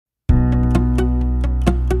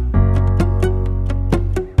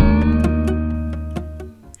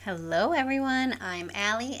Hello everyone, I'm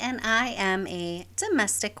Allie and I am a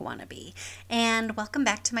domestic wannabe, and welcome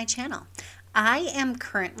back to my channel. I am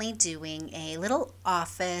currently doing a little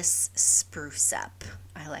office spruce up,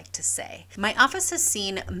 I like to say. My office has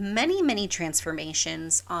seen many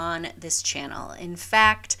transformations on this channel. In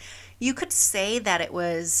fact, you could say that it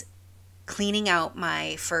was cleaning out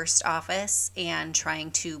my first office and trying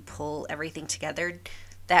to pull everything together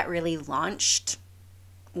that really launched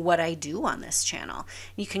what I do on this channel.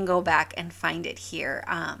 You can go back and find it here.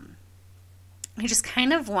 I just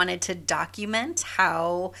kind of wanted to document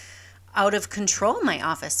how out of control my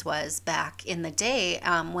office was back in the day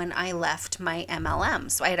when I left my MLM.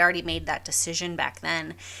 So I had already made that decision back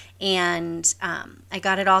then, and I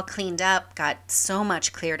got it all cleaned up, got so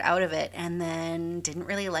much cleared out of it, and then didn't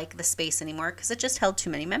really like the space anymore because it just held too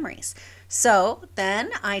many memories. So then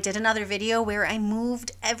I did another video where I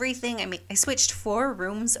moved everything. I switched 4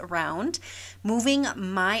 rooms around, moving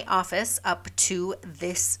my office up to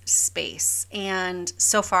this space. And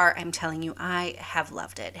so far, I'm telling you, I have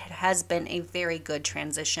loved it. It has been a very good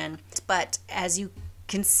transition. But as you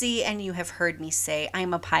can see, and you have heard me say,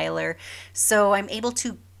 I'm a piler. So I'm able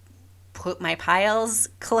to put my piles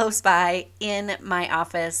close by in my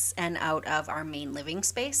office and out of our main living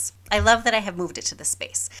space. I love that I have moved it to the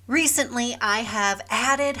space. Recently, I have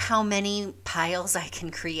added how many piles I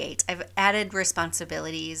can create. I've added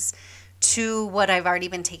responsibilities to what I've already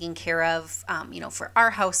been taking care of, for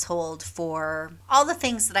our household, for all the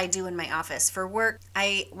things that I do in my office. For work,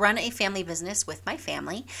 I run a family business with my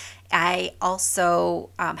family. I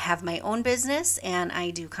also have my own business, and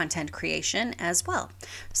I do content creation as well.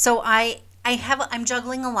 So I'm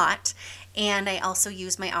juggling a lot, and I also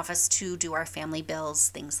use my office to do our family bills,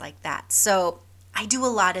 things like that. So I do a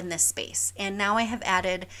lot in this space, and now I have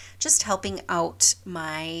added just helping out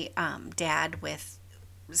my dad with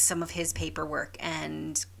some of his paperwork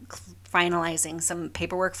and finalizing some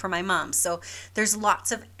paperwork for my mom. So there's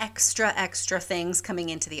lots of extra things coming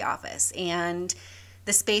into the office, and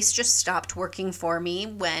the space just stopped working for me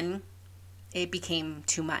when it became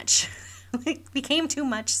too much. It became too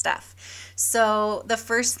much stuff. So the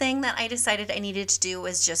first thing that I decided I needed to do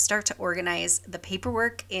was just start to organize the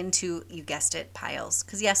paperwork into, you guessed it, piles.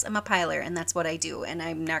 Because yes, I'm a piler, and that's what I do, and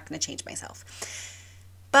I'm not going to change myself.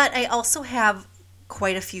 But I also have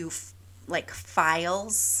quite a few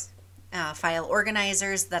file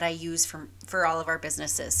organizers that I use for all of our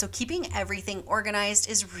businesses. So keeping everything organized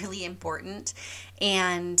is really important,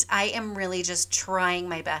 and I am really just trying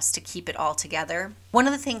my best to keep it all together. One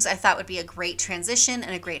of the things I thought would be a great transition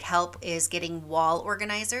and a great help is getting wall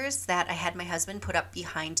organizers that I had my husband put up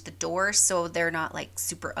behind the door, so they're not like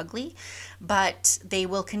super ugly, but they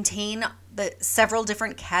will contain the several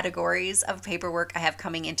different categories of paperwork I have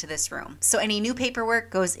coming into this room. So any new paperwork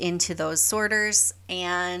goes into those sorters,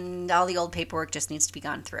 and all the old paperwork just needs to be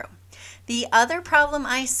gone through. The other problem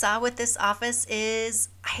I saw with this office is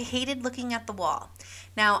I hated looking at the wall.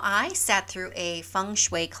 Now, I sat through a feng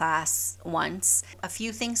shui class once. A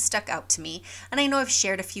few things stuck out to me, and I know I've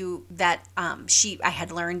shared a few that I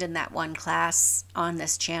had learned in that one class on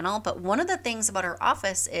this channel, but one of the things about her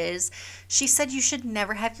office is she said you should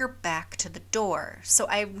never have your back to the door. So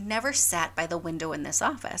I've never sat by the window in this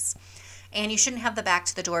office. And you shouldn't have the back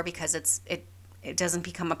to the door because it doesn't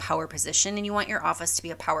become a power position, and you want your office to be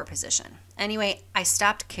a power position. Anyway, I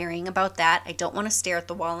stopped caring about that. I don't want to stare at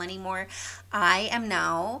the wall anymore. I am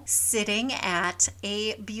now sitting at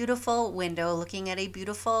a beautiful window looking at a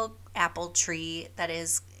beautiful apple tree that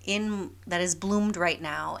is bloomed right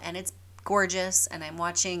now, and it's gorgeous, and I'm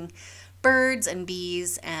watching birds and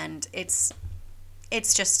bees, and it's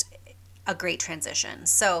just a great transition.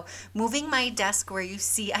 So moving my desk where you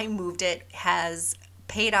see I moved it has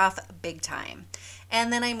paid off big time.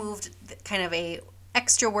 And then I moved kind of a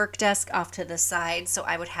extra work desk off to the side so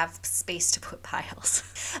I would have space to put piles.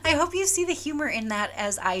 I hope you see the humor in that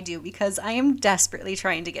as I do, because I am desperately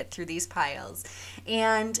trying to get through these piles.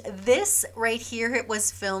 And this right here, it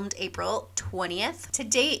was filmed April 20th.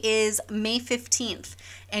 Today is May 15th,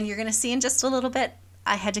 and you're going to see in just a little bit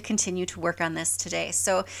I had to continue to work on this today.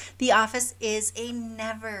 So the office is a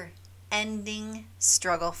never-ending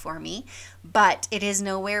struggle for me, but it is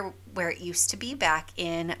nowhere where it used to be back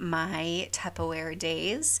in my Tupperware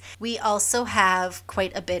days. We also have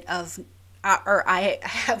quite a bit of, I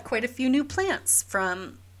have quite a few new plants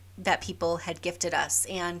from that people had gifted us,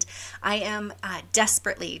 and I am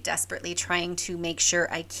desperately trying to make sure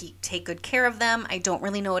I take good care of them. I don't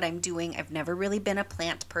really know what I'm doing. I've never really been a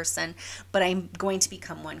plant person, but I'm going to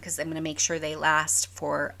become one because I'm going to make sure they last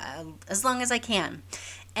for as long as I can.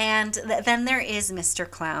 And then there is Mr.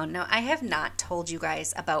 Clown. Now, I have not told you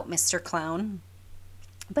guys about Mr. Clown.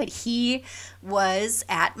 But he was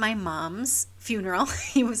at my mom's funeral.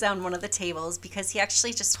 He was on one of the tables because he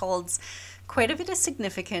actually just holds quite a bit of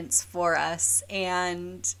significance for us.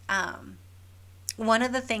 And one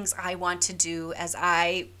of the things I want to do as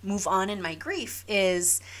I move on in my grief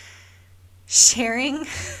is sharing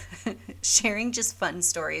sharing just fun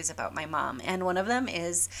stories about my mom. And one of them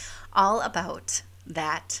is all about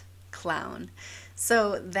that clown.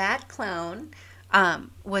 So that clown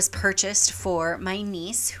was purchased for my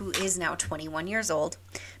niece, who is now 21 years old.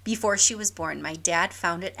 Before she was born, my dad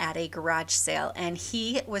found it at a garage sale, and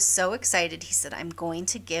he was so excited. He said, "I'm going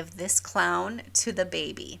to give this clown to the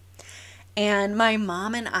baby." And my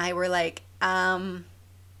mom and I were like, no,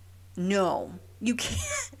 you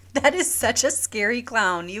can't. That is such a scary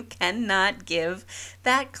clown. You cannot give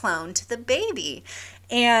that clown to the baby.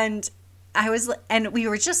 And we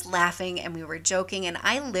were just laughing and we were joking. And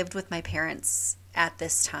I lived with my parents at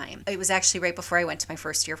this time. It was actually right before I went to my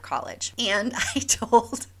first year of college. And I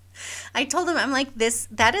told him, I'm like,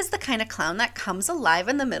 that is the kind of clown that comes alive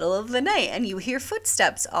in the middle of the night and you hear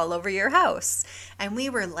footsteps all over your house. And we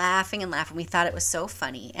were laughing and laughing. We thought it was so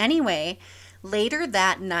funny. Anyway, later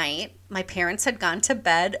that night, my parents had gone to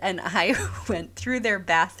bed and I went through their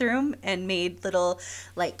bathroom and made little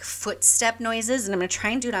like footstep noises. And I'm going to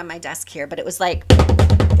try and do it on my desk here, but it was like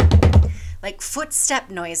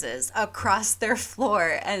footstep noises across their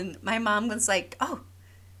floor. And my mom was like, "Oh,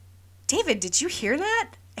 David, did you hear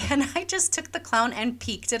that?" And I just took the clown and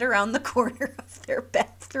peeked it around the corner of their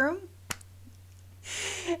bathroom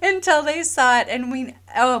until they saw it. And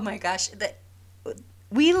oh my gosh,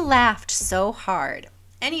 we laughed so hard.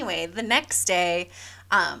 Anyway, the next day,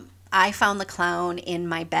 I found the clown in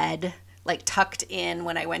my bed, like tucked in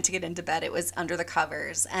when I went to get into bed. It was under the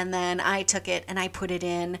covers. And then I took it and I put it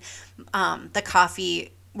in the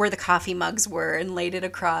coffee, where the coffee mugs were, and laid it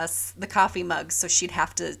across the coffee mugs so she'd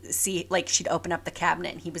have to see, like she'd open up the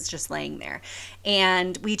cabinet and he was just laying there.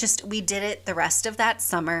 And we did it the rest of that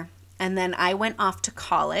summer. And then I went off to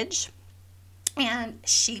college and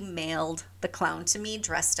she mailed the clown to me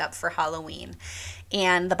dressed up for Halloween.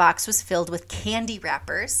 And the box was filled with candy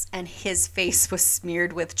wrappers and his face was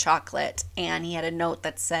smeared with chocolate. And he had a note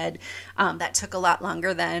that said, "That took a lot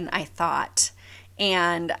longer than I thought.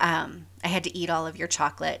 And I had to eat all of your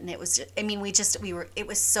chocolate." And it was just, it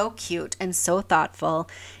was so cute and so thoughtful.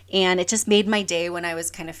 And it just made my day when I was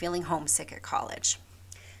kind of feeling homesick at college.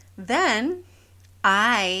 Then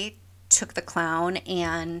I took the clown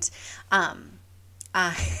and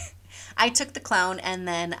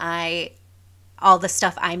then all the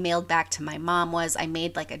stuff I mailed back to my mom was I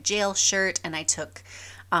made like a jail shirt and I took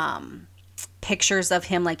pictures of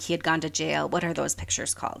him like he had gone to jail. What are those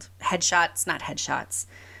pictures called? Headshots, not headshots.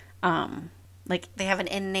 Like they have an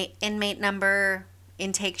inmate number,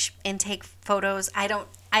 intake photos.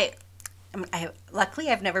 Luckily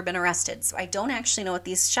I've never been arrested, so I don't actually know what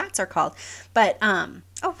these shots are called. But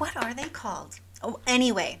what are they called? Oh,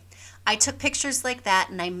 anyway, I took pictures like that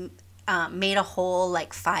and I made a whole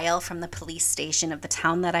like file from the police station of the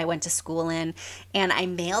town that I went to school in, and I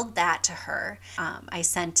mailed that to her. I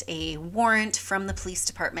sent a warrant from the police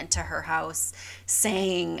department to her house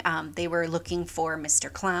saying they were looking for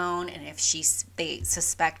Mr. Clown, and if they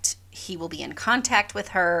suspect he will be in contact with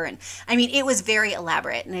her. And I mean, it was very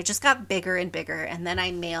elaborate, and it just got bigger and bigger. And then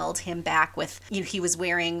I mailed him back with, he was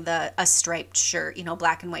wearing a striped shirt,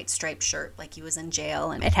 black and white striped shirt, like he was in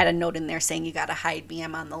jail. And it had a note in there saying, "You got to hide me,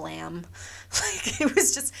 I'm on the lam." Like it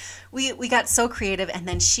was just, we got so creative. And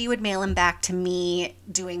then she would mail him back to me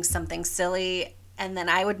doing something silly. And then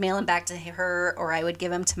I would mail him back to her, or I would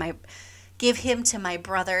give him to my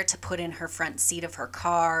brother to put in her front seat of her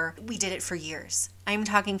car. We did it for years. I'm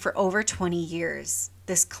talking for over 20 years.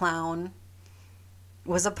 This clown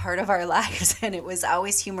was a part of our lives, and it was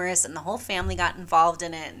always humorous, and the whole family got involved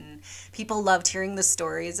in it, and people loved hearing the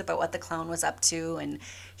stories about what the clown was up to. And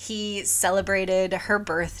he celebrated her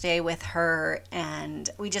birthday with her, and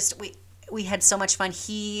we had so much fun.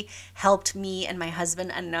 He helped me and my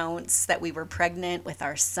husband announce that we were pregnant with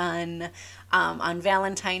our son. On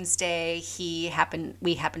Valentine's Day, we happened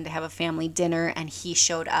to have a family dinner, and he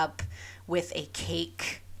showed up with a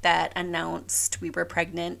cake that announced we were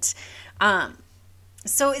pregnant.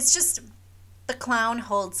 So it's just, the clown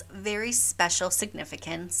holds very special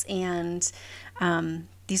significance, and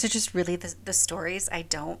these are just really the stories I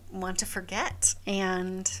don't want to forget.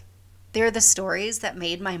 And they're the stories that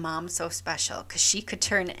made my mom so special, because she could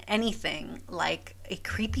turn anything like a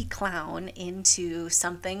creepy clown into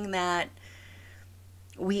something that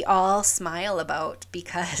we all smile about,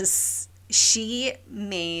 because she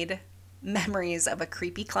made memories of a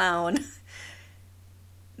creepy clown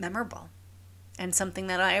memorable. and something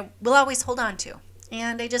that I will always hold on to.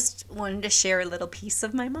 And I just wanted to share a little piece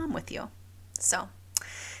of my mom with you. So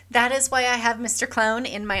that is why I have Mr. Clown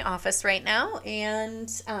in my office right now. And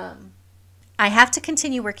I have to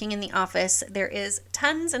continue working in the office. There is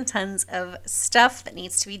tons and tons of stuff that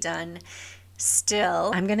needs to be done.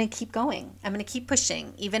 Still, I'm going to keep going. I'm going to keep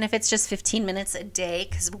pushing, even if it's just 15 minutes a day,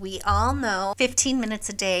 because we all know 15 minutes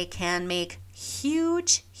a day can make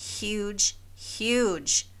huge, huge,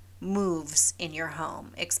 huge moves in your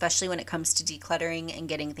home, especially when it comes to decluttering and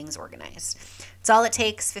getting things organized. It's all it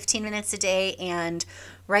takes, 15 minutes a day. And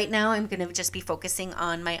right now I'm going to just be focusing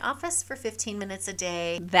on my office for 15 minutes a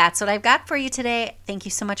day. That's what I've got for you today. Thank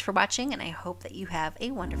you so much for watching, and I hope that you have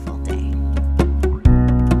a wonderful day.